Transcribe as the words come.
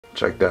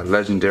Check that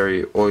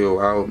legendary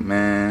oil out,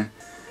 man.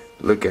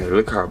 Look at it.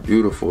 Look how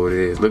beautiful it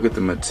is. Look at the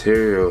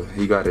material.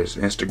 He got his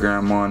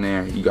Instagram on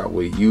there. He got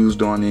what he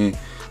used on it.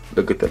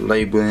 Look at the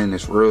labeling.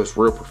 It's real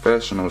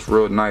professional. It's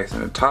real nice.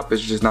 And the top is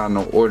just not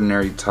no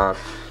ordinary top.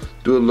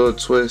 Do a little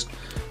twist.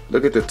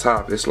 Look at the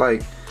top. It's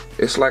like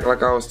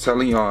I was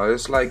telling y'all,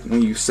 it's like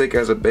when you sick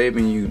as a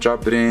baby and you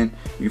drop it in,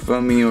 you feel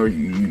me, or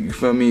you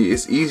feel me,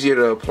 it's easier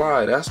to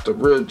apply. That's the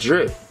real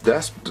drip.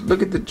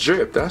 Look at the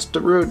drip. That's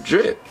the real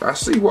drip. I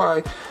see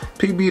why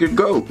PB the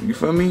GOAT, you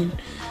feel me?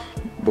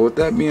 But with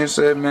that being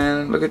said,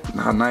 man, look at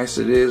how nice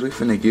it is. We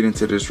finna get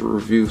into this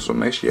review, so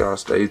make sure y'all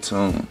stay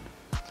tuned.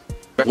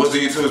 What's the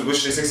YouTube? It's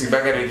Bush 360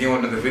 back at it again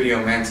with another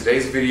video, man.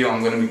 Today's video,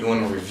 I'm gonna be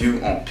doing a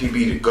review on PB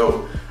the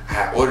GOAT. I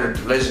had ordered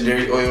the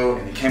legendary oil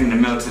and it came in the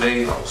mail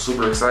today. I was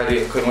super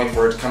excited. I couldn't wait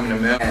for it to come in the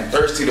mail. And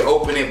thirsty to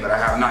open it, but I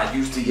have not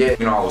used it yet.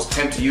 You know, I was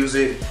tempted to use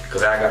it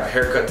because I got a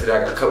haircut today.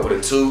 I got cut with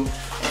a tube.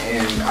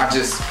 And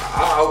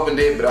I opened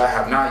it, but I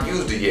have not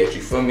used it yet.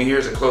 You feel me?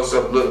 Here's a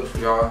close-up look for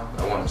y'all.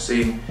 I want to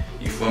see.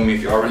 You feel me?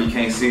 If y'all really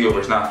can't see or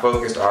it's not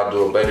focused, I'll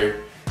do a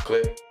better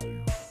clip.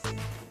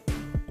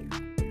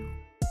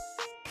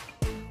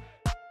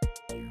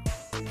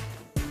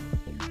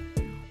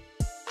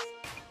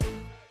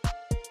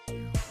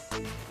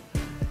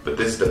 But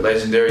this is the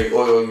legendary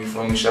oil, you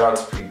feel me? Shout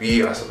out to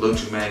PB. I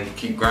salute you, man.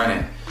 Keep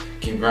grinding,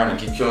 keep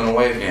killing the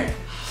wave game.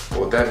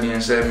 But with that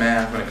being said,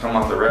 man, I'm gonna come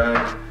out the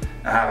rag.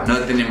 I have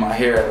nothing in my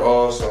hair at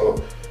all,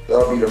 so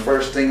that'll be the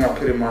first thing I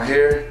put in my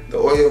hair. The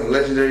oil, the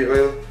legendary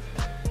oil.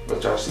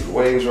 Let y'all see the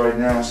waves right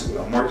now, see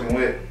what I'm working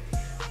with.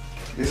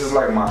 This is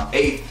like my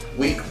 8th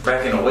week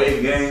back in the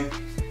wave game.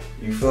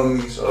 You feel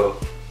me? So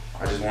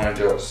I just wanted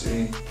y'all to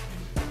see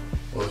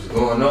what's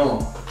going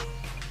on.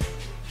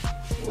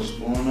 What's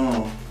going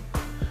on?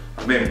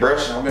 I've been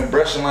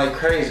brushing like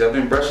crazy.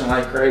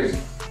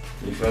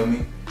 You feel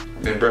me?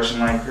 I've been brushing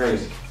like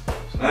crazy.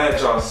 So now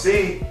that y'all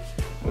see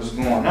what's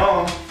going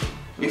on,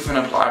 we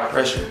finna apply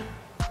pressure.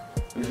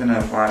 We finna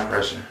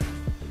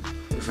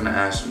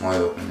add some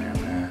oil up in there,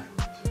 man.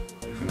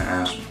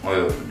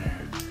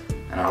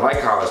 And I like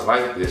how it's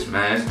like this,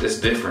 man. It's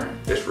different.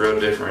 It's real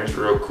different. It's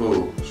real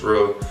cool. It's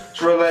real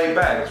laid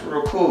back. It's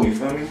real cool, you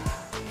feel me?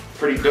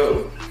 Pretty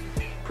dope.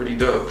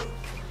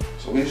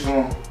 So we just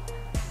gonna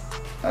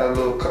add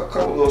a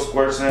couple little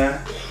squirts in.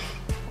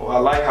 Well, I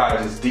like how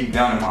it just deep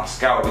down in my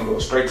scalp. We go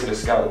straight to the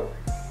scalp.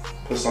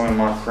 Put some in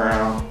my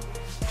crown.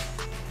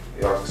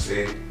 Y'all can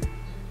see.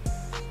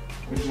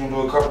 We just gonna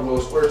do a couple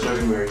little squirts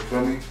everywhere, you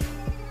feel me?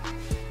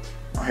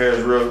 My hair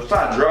is real, it's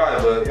not dry,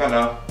 but you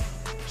know,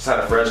 just had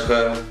a fresh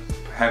cut.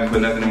 Haven't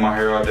put nothing in my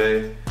hair all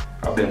day.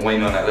 I've been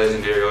waiting on that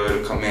legendary oil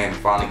to come in. It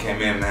finally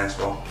came in, man,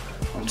 so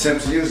I'm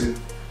tempted to use it.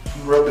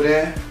 Rub it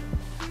in.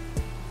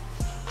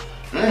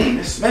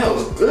 It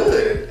smells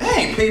good.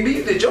 Dang, PB,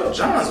 you did your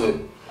Johns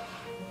with.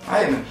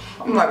 I'm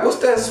like, what's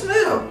that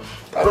smell?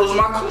 Thought it was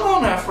my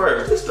cologne at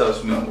first. This stuff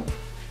smells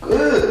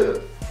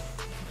good.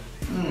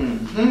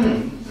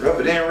 Rub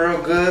it in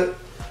real good.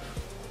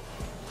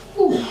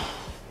 Ooh.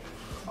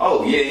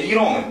 Oh yeah, you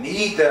don't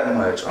need that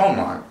much. Oh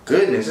my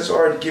goodness, it's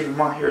already giving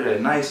my hair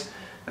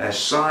that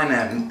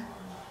shine,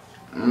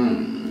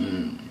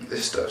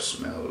 this stuff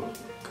smells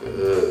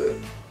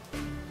good.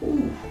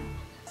 Ooh.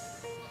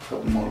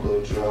 Couple more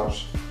little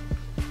drops.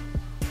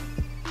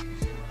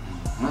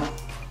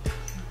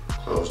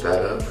 Close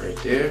that up right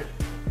there.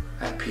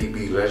 That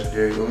PB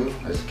legendary oil.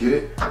 Let's get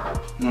it. I'm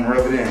gonna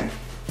rub it in.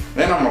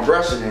 Then I'm gonna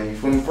brush it in. You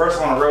feel me? First,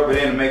 I wanna rub it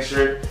in to make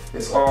sure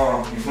it's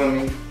all, you feel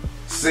me,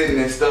 sitting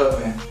and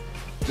stuff and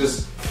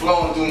just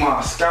flowing through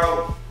my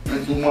scalp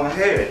and through my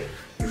hair.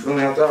 You feel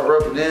me? After I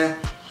rub it in,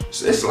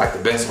 so it's like the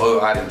best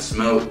oil I didn't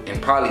smell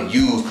and probably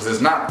use because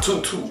it's not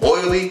too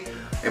oily.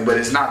 But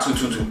it's not too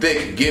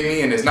thick, you get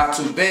me? And it's not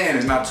too thin,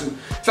 it's not too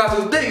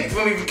thick. You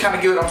feel me? You kind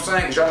of get what I'm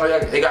saying? Cause y'all know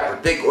they got the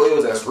thick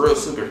oils that's real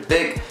super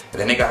thick,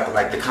 and then they got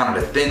the kind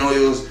of the thin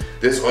oils.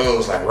 This oil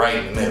is like right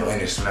in the middle, and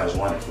it smells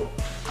wonderful.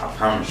 I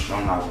promise you,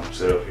 I'm not gonna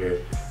sit up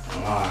here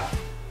and lie.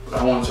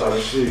 But I want y'all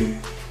to see.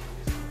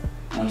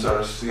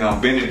 I'm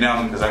bending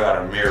down because I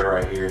got a mirror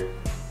right here.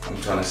 I'm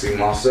trying to see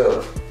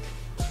myself.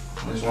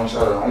 I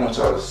want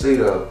y'all to see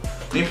though.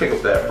 Let me pick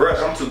up that brush.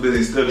 I'm too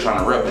busy still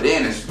trying to rub it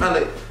in and smell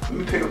it. Let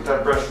me pick up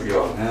that brush for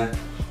y'all, man.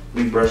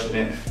 Let me brush it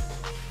in.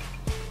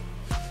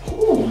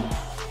 Ooh.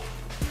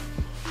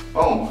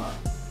 Oh my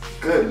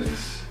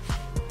goodness.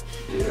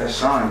 Yeah, that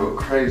shine go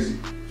crazy.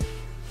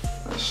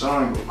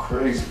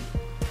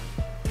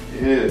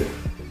 Yeah.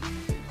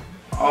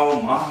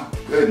 Oh my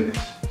goodness.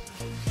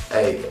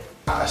 Hey,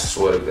 I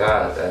swear to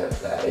God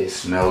that it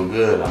smelled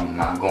good. I'm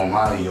not gonna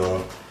lie to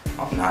y'all.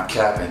 I'm not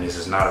capping. This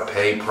is not a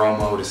paid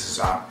promo.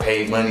 I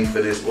paid money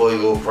for this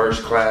oil,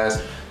 first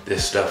class.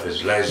 This stuff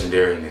is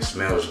legendary and it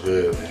smells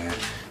good, man.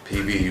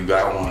 PB, you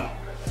got one.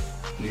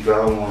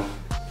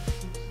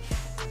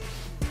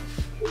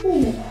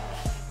 Ooh.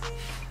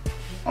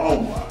 Oh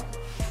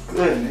my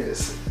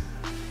goodness.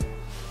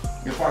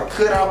 If I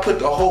could, I'll put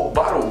the whole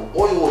bottle of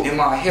oil in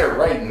my hair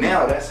right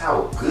now. That's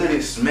how good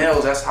it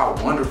smells. That's how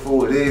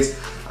wonderful it is.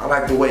 I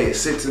like the way it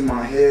sits in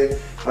my head.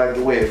 I like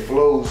the way it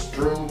flows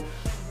through.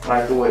 I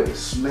like the way it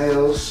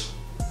smells.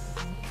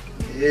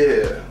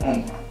 Yeah, oh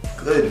my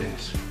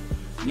goodness.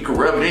 You can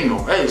rub it in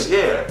your face,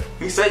 yeah.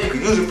 He said you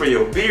can use it for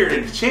your beard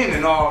and chin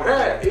and all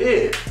that,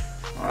 yeah.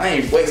 I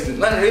ain't wasting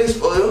none of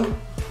this oil.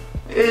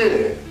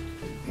 Yeah,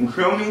 you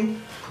feel me?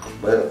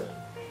 But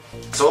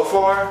so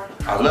far,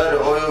 I love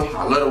the oil.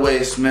 I love the way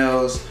it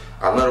smells.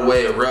 I love the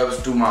way it rubs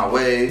through my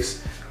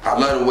waves. I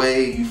love the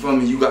way, you feel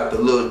me, you got the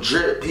little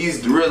drip.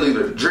 He's really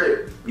the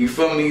drip. You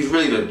feel me? He's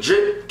really the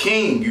drip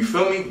king. You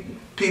feel me?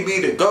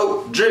 PB the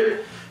GOAT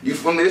drip. You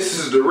feel me? This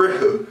is the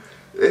real.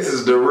 This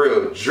is the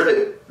real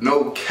drip.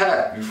 No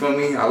cap. You feel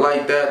me? I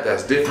like that.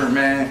 That's different,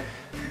 man.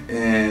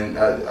 And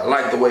I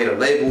like the way the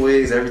label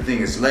is. Everything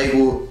is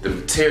labeled. The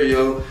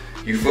material.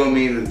 You feel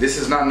me? This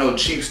is not no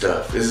cheap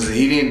stuff. This is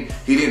he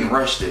didn't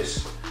rush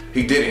this.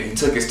 He didn't. He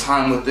took his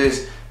time with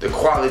this. The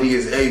quality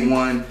is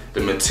A1.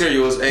 The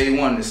material is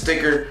A1. The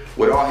sticker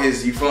with all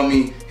his, you feel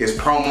me, his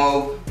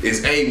promo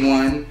is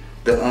A1.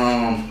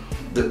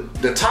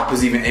 The top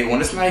is even A1.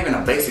 It's not even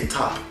a basic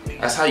top.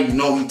 That's how you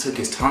know he took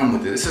his time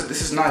with it.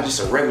 This is not just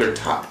a regular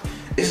top.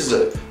 This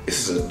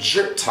is a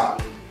drip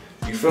top.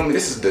 You feel me?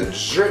 This is the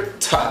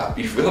drip top.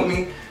 You feel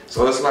me?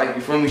 So it's like,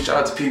 you feel me? Shout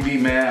out to PB,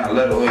 man. I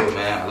love the oil,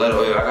 man. I love the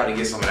oil. I gotta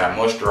get some of that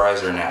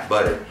moisturizer and that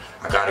butter.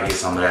 I gotta get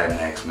some of that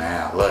next,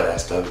 man. I love that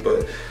stuff.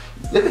 But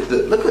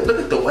look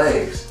at the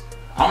waves.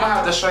 I'm gonna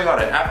have to show y'all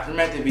the after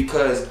method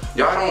because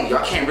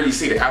y'all can't really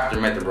see the after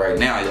method right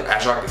now.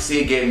 As y'all can see,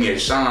 it gave me a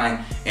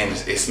shine and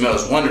it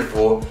smells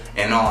wonderful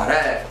and all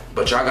that.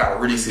 But y'all gotta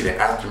really see the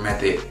after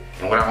method.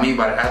 And what I mean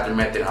by the after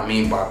method, I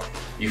mean by,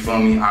 you feel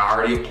me? I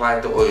already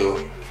applied the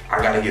oil.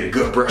 I gotta get a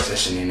good brush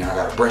session in there. I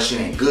gotta brush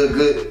it in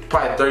good,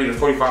 probably 30 to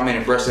 45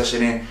 minute brush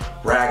session in,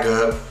 rag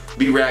up,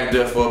 be ragged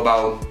up for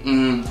about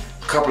a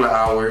couple of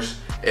hours.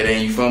 And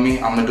then, you feel me,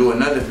 I'm gonna do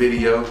another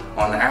video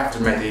on the after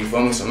method, you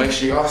feel me? So make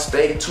sure y'all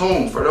stay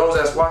tuned. For those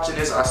that's watching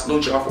this, I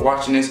salute y'all for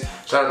watching this.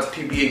 Shout out to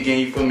PB again,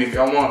 you feel me? If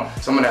y'all want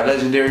some of that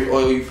legendary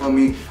oil, you feel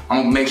me?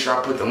 I'm gonna make sure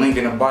I put the link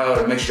in the bio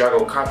to make sure y'all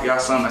go copy y'all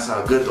some. That's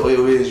how good the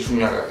oil is, you feel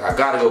me? I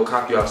gotta go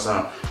copy y'all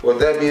some. With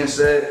that being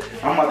said,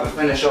 I'm about to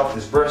finish off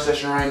this brush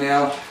session right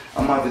now.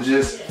 I'm about to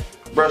just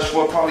brush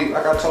for probably,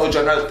 like I told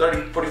you, another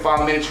 30,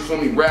 45 minutes, you feel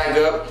me, rag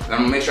up. And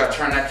I'm gonna make sure I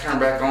turn that camera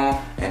back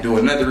on and do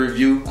another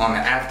review on the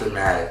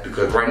aftermath.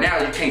 Because right now,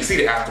 you can't see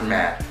the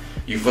aftermath.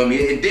 You feel me?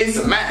 It did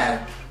some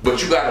math,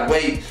 but you gotta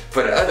wait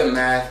for the other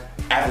math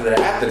after the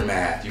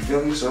aftermath. You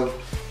feel me? So,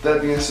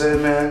 that being said,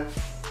 man,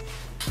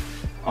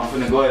 I'm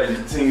finna go ahead and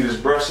continue this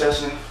brush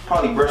session.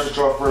 Probably brush with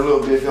y'all for a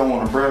little bit if y'all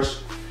wanna brush.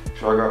 If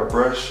y'all got a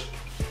brush,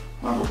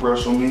 have a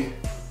brush on me.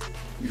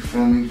 You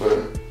feel me?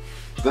 But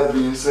that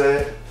being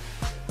said,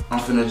 I'm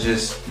finna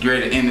just get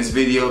ready to end this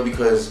video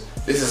because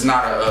this is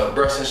not a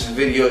brush session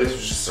video. This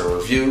was just a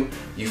review.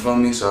 You feel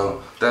me?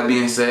 So that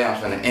being said,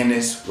 I'm finna end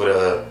this with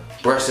a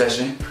brush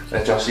session.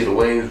 Let y'all see the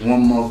waves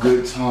one more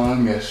good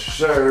time. Yes,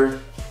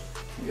 sir.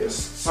 Yes,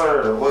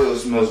 sir. The oil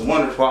smells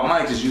wonderful. I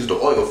might just use the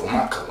oil for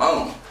my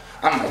cologne.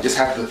 I might just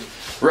have to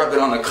rub it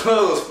on the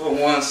clothes for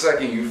 1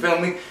 second. You feel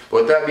me?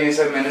 But with that being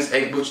said, man, this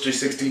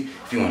 8Butch360.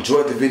 If you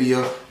enjoyed the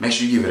video, make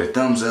sure you give it a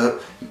thumbs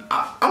up.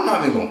 I'm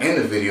not even gonna end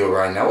the video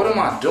right now. What am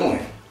I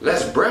doing?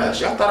 Let's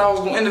brush. Y'all thought I was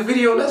gonna end the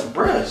video? Let's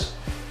brush.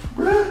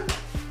 Bruh.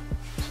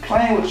 Just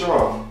playing with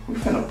y'all. We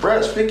finna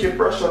brush. Pick your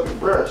brush up and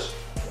brush.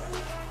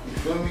 You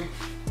feel me?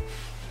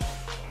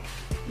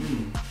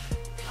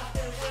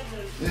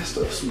 This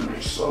stuff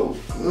smells so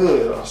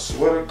good. I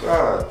swear to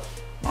God.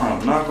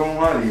 I'm not gonna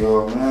lie to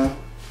y'all, man.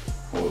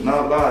 I will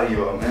not lie to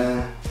y'all,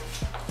 man.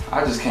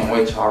 I just can't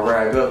wait till I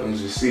rag up and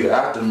just see the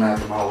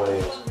aftermath of my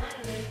waves.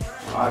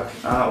 I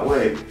cannot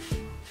wait.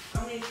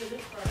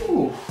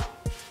 Ooh.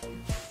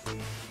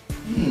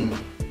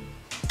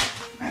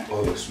 That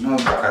oil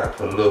smells. I gotta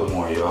put a little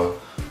more, y'all.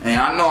 And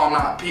I know I'm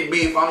not PB.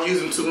 If I'm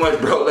using too much,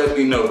 bro, let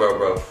me know,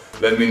 bro.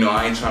 Let me know.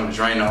 I ain't trying to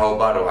drain the whole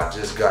bottle. I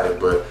just got it,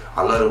 but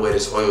I love the way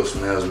this oil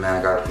smells, man.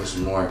 I gotta put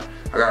some more.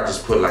 I gotta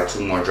just put like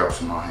 2 more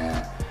drops in my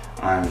hand.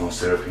 I ain't gonna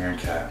sit up here and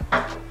cap.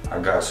 I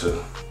got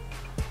to.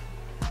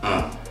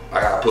 I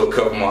gotta put a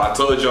couple more. I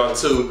told y'all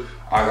too.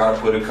 I gotta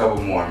put a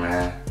couple more,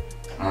 man.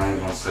 I ain't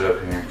gonna sit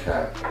up here and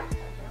cap.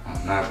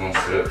 I'm not gonna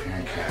sit up here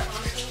and cap.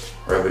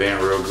 Rub it in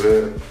real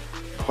good.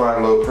 Apply a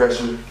little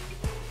pressure.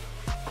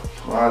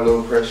 Apply a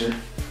little pressure.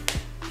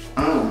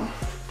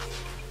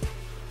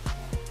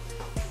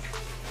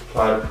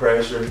 Apply the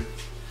pressure.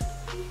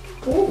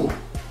 Ooh.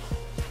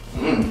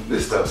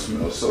 This stuff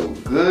smells so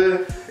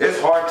good. It's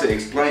hard to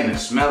explain the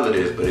smell of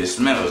this, but it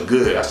smells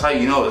good. That's how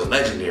you know it's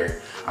legendary.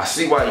 I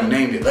see why you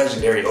named it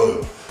legendary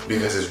oil.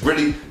 Because it's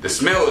really, the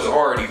smell is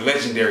already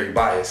legendary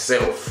by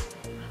itself.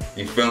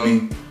 You feel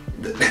me?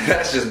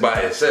 That's just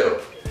by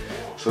itself.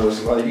 So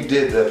it's like, you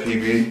did that,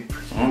 PB.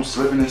 I'm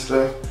slipping and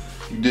stuff.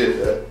 You did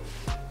that.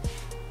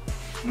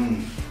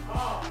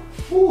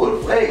 Ooh,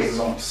 the legs is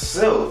on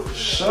silk for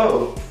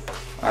sure.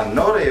 I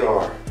know they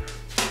are.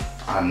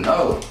 I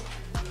know.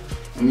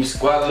 Let me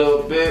squat a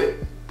little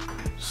bit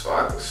so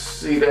I can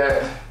see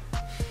that.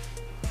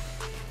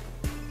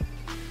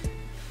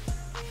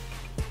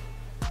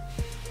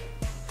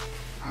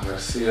 I gotta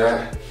see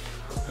that.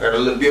 I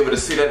gotta be able to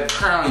see that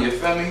crown, you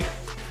feel me?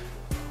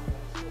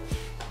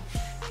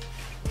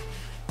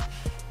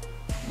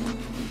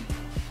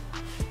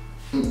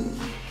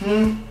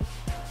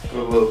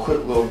 Do a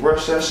quick little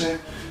brush session.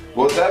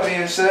 But with that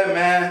being said,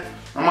 man,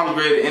 I'm about to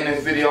be ready to end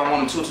this video. I don't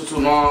want it too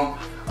long.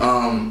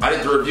 I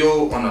did the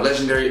review on the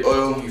legendary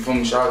oil. You feel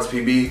me? Shout out to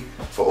PB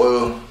for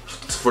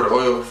the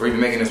oil, for even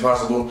making this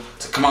possible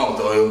to come out with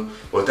the oil.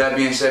 But with that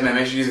being said, man,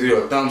 make sure you give this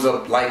video a thumbs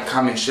up, like,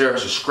 comment, share,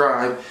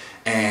 subscribe.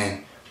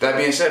 And that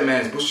being said,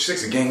 man, it's Booster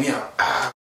 6 gang me out.